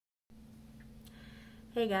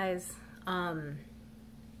Hey guys,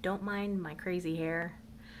 don't mind my crazy hair.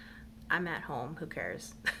 I'm at home, who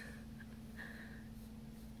cares?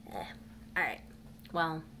 Alright,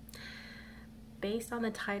 well, based on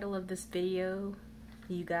the title of this video,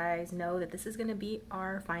 you guys know that this is going to be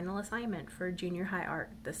our final assignment for junior high art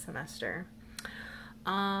this semester.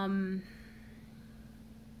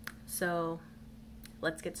 So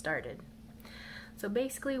let's get started. So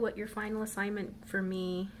basically what your final assignment for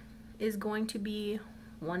me is going to be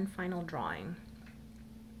one final drawing.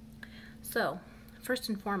 So first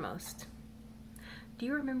and foremost, do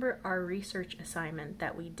you remember our research assignment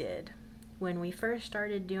that we did when we first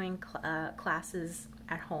started doing classes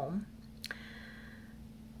at home?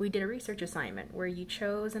 We did a research assignment where you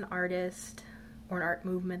chose an artist or an art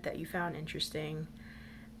movement that you found interesting,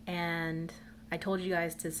 and I told you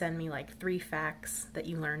guys to send me like 3 facts that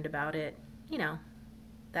you learned about it. You know,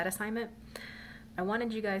 that assignment. I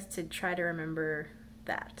wanted you guys to try to remember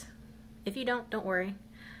that. If you don't worry.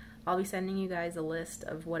 I'll be sending you guys a list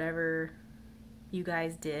of whatever you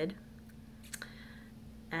guys did.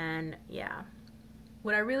 And yeah,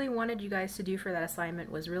 what I really wanted you guys to do for that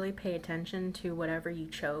assignment was really pay attention to whatever you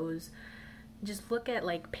chose. Just look at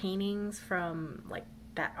like paintings from like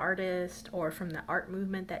that artist or from the art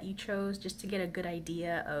movement that you chose, just to get a good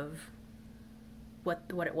idea of what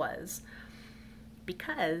it was,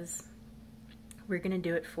 because we're gonna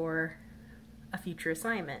do it for a future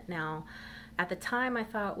assignment. Now, at the time I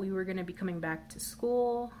thought we were gonna be coming back to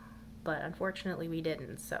school, but unfortunately we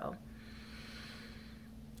didn't, so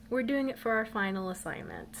we're doing it for our final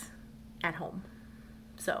assignment at home.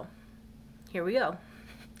 So here we go.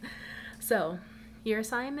 So your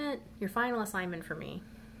assignment, your final assignment for me,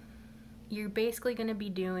 you're basically going to be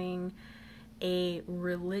doing a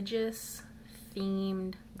religious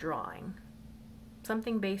themed drawing,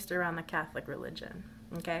 something based around the Catholic religion,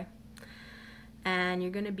 okay? And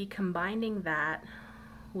you're going to be combining that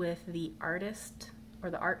with the artist or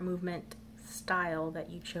the art movement style that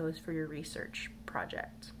you chose for your research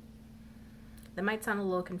project. That might sound a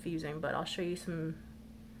little confusing, but I'll show you some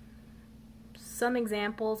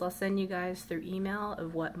examples. I'll send you guys through email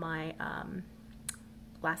of what my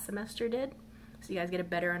last semester did, so you guys get a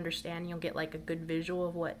better understanding. You'll get like a good visual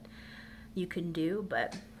of what you can do,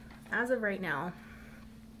 but as of right now,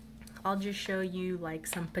 I'll just show you like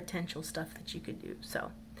some potential stuff that you could do. So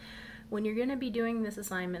when you're going to be doing this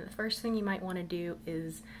assignment, the first thing you might want to do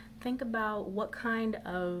is think about what kind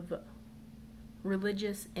of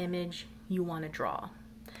religious image you want to draw.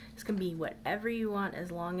 This can be whatever you want as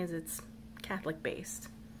long as it's Catholic based.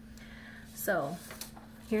 So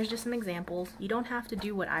here's just some examples. You don't have to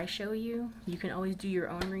do what I show you. You can always do your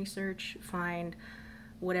own research, find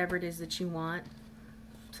whatever it is that you want.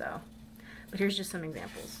 So, but here's just some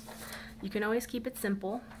examples. You can always keep it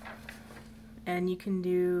simple, and you can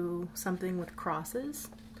do something with crosses.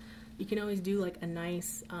 You can always do like a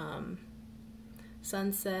nice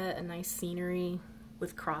sunset, a nice scenery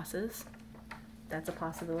with crosses. That's a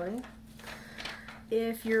possibility.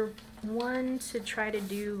 If you're one to try to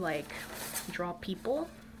do like draw people,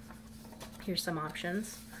 here's some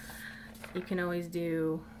options. You can always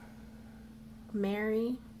do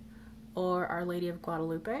Mary or Our Lady of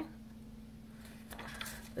Guadalupe.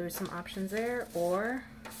 There's some options there. Or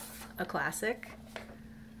a classic,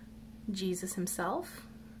 Jesus himself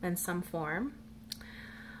in some form.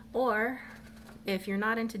 Or if you're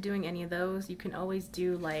not into doing any of those, you can always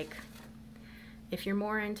do like, if you're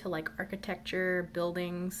more into like architecture,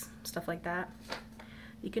 buildings, stuff like that,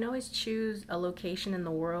 you can always choose a location in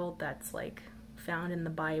the world that's like found in the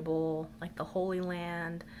Bible, like the Holy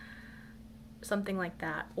Land, something like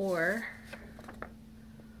that, or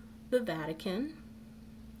the Vatican,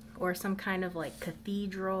 or some kind of like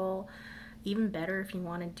cathedral. Even better if you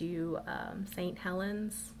want to do St.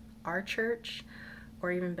 Helens, our church,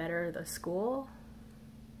 or even better, the school.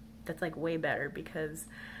 That's like way better, because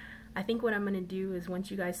I think what I'm going to do is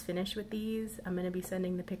once you guys finish with these, I'm going to be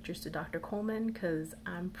sending the pictures to Dr. Coleman, because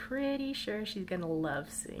I'm pretty sure she's going to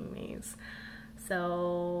love seeing these.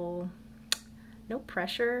 So no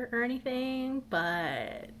pressure or anything,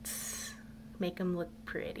 but make them look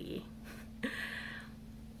pretty.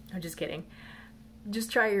 I'm just kidding.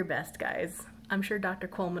 Just try your best, guys. I'm sure Dr.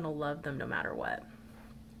 Coleman will love them no matter what.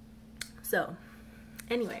 So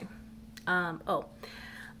anyway, as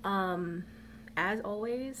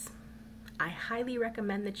always, I highly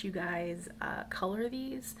recommend that you guys color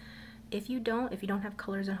these. If you don't have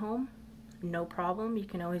colors at home, no problem. You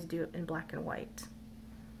can always do it in black and white.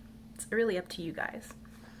 It's really up to you guys.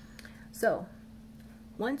 So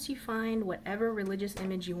once you find whatever religious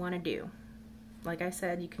image you want to do, like I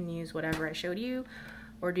said, you can use whatever I showed you,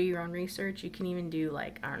 or do your own research. You can even do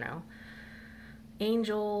like, I don't know,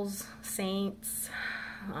 angels, saints,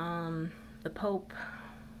 the Pope,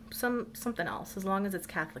 something else, as long as it's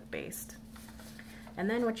Catholic based. And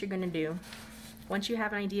then what you're going to do, once you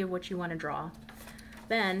have an idea of what you want to draw,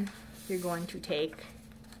 then you're going to take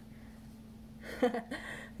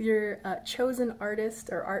your chosen artist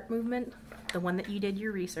or art movement, the one that you did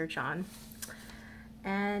your research on,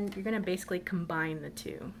 and you're going to basically combine the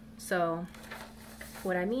two. So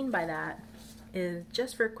what I mean by that is,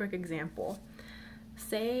 just for a quick example,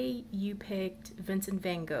 say you picked Vincent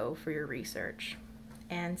van Gogh for your research,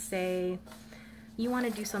 and say you want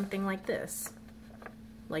to do something like this,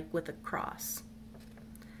 like with a cross.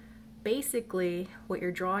 Basically, what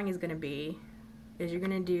your drawing is going to be is you're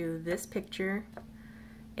going to do this picture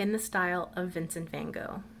in the style of Vincent van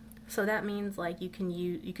Gogh. So that means like you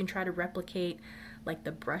can try to replicate like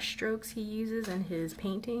the brush strokes he uses in his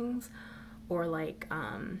paintings, or like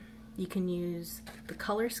you can use the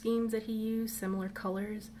color schemes that he used, similar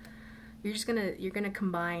colors. You're gonna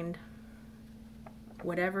combine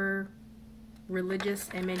whatever religious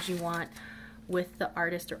image you want with the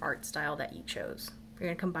artist or art style that you chose. You're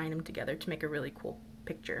gonna combine them together to make a really cool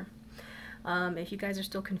picture. If you guys are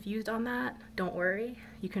still confused on that, don't worry.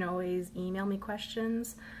 You can always email me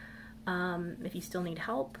questions if you still need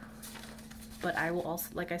help. But I will also,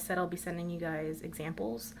 like I said, I'll be sending you guys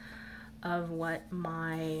examples of what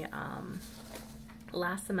my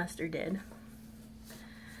last semester did.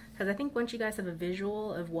 Because I think once you guys have a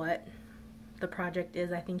visual of what the project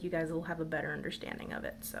is, I think you guys will have a better understanding of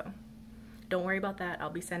it. So don't worry about that.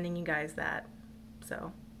 I'll be sending you guys that.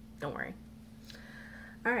 So don't worry.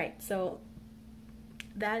 Alright, so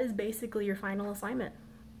that is basically your final assignment.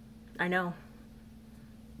 I know.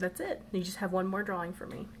 That's it. You just have one more drawing for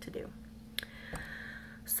me to do.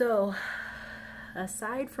 So,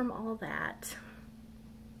 aside from all that,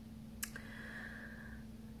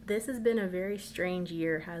 this has been a very strange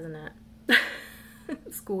year, hasn't it?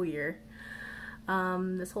 School year.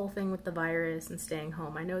 This whole thing with the virus and staying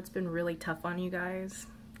home. I know it's been really tough on you guys.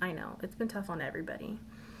 I know, it's been tough on everybody.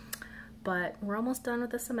 But we're almost done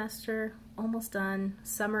with the semester. Almost done.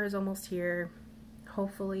 Summer is almost here.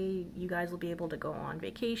 Hopefully you guys will be able to go on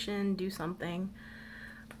vacation, do something.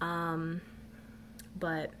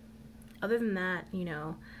 But other than that, you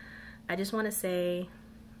know, I just want to say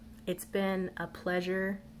it's been a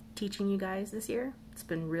pleasure teaching you guys this year. It's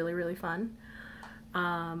been really, really fun.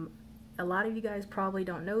 A lot of you guys probably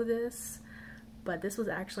don't know this, but this was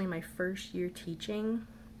actually my first year teaching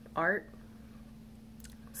art.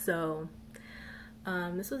 So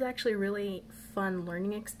this was actually a really fun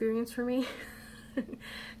learning experience for me.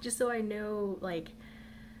 Just so I know like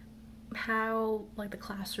how like the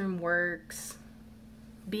classroom works,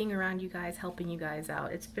 being around you guys, helping you guys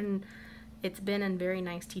out. It's been a very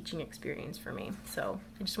nice teaching experience for me. So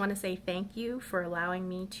I just want to say thank you for allowing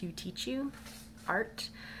me to teach you art.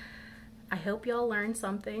 I hope y'all learned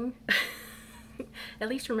something. At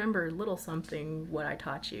least remember a little something what I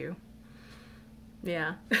taught you.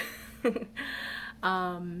 Yeah.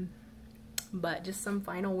 But just some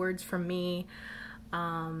final words from me,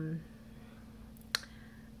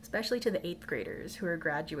 especially to the 8th graders who are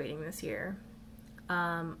graduating this year.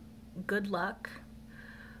 Good luck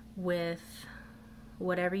with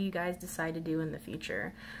whatever you guys decide to do in the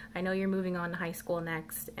future. I know you're moving on to high school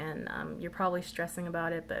next, and you're probably stressing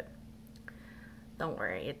about it, but don't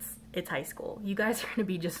worry, it's high school. You guys are gonna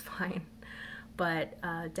be just fine. But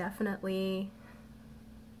definitely,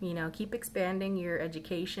 you know, keep expanding your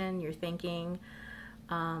education, your thinking,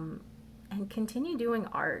 and continue doing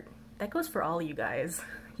art. That goes for all you guys,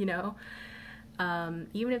 you know.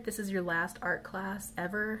 Even if this is your last art class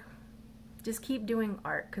ever, just keep doing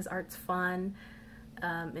art, because art's fun.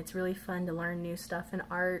 It's really fun to learn new stuff in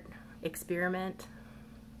art, experiment,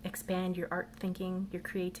 expand your art thinking, your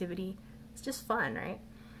creativity. It's just fun, right?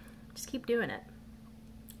 Just keep doing it.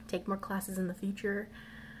 Take more classes in the future.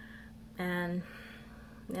 And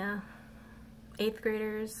yeah, 8th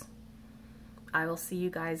graders, I will see you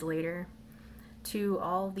guys later. To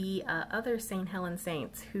all the other St. Helen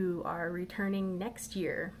Saints who are returning next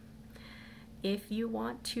year, if you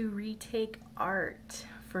want to retake art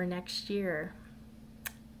for next year,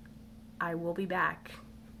 I will be back.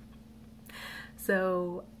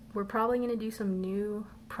 So we're probably going to do some new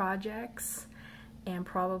projects, and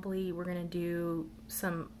probably we're going to do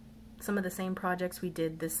some of the same projects we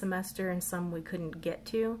did this semester and some we couldn't get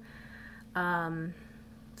to.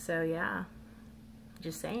 So yeah,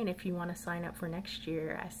 just saying, if you want to sign up for next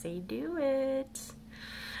year, I say do it.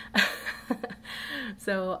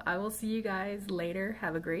 So I will see you guys later.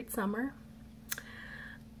 Have a great summer.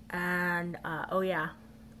 And oh yeah,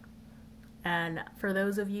 And for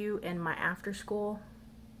those of you in my after school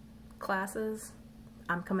classes,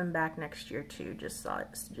 I'm coming back next year too, just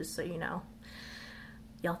so you know.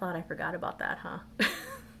 Y'all thought I forgot about that, huh?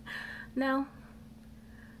 No.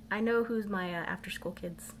 I know who's my after school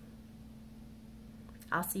kids.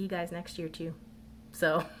 I'll see you guys next year too.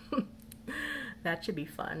 So that should be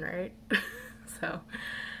fun, right? So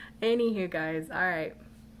anywho, guys, all right.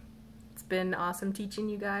 It's been awesome teaching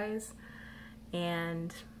you guys,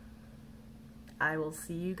 and I will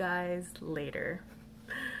see you guys later.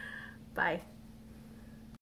 Bye.